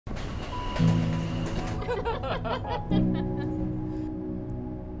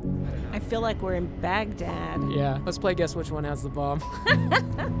I feel like we're in Baghdad. Yeah, let's play guess which one has the bomb.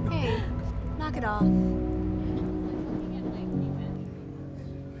 Hey, knock it off.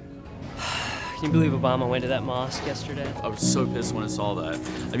 Can you believe Obama went to that mosque yesterday? I was so pissed when I saw that.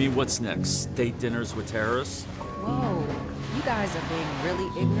 I mean, what's next? State dinners with terrorists? Whoa, you guys are being really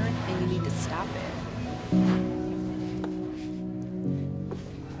ignorant and you need to stop it.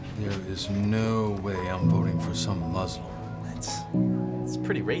 There is no way I'm voting for some Muslim. It's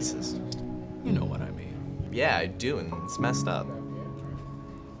pretty racist. You know what I mean. Yeah, I do, and it's messed up.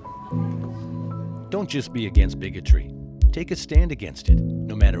 Don't just be against bigotry. Take a stand against it,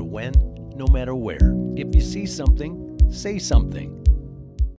 no matter when, no matter where. If you see something, say something.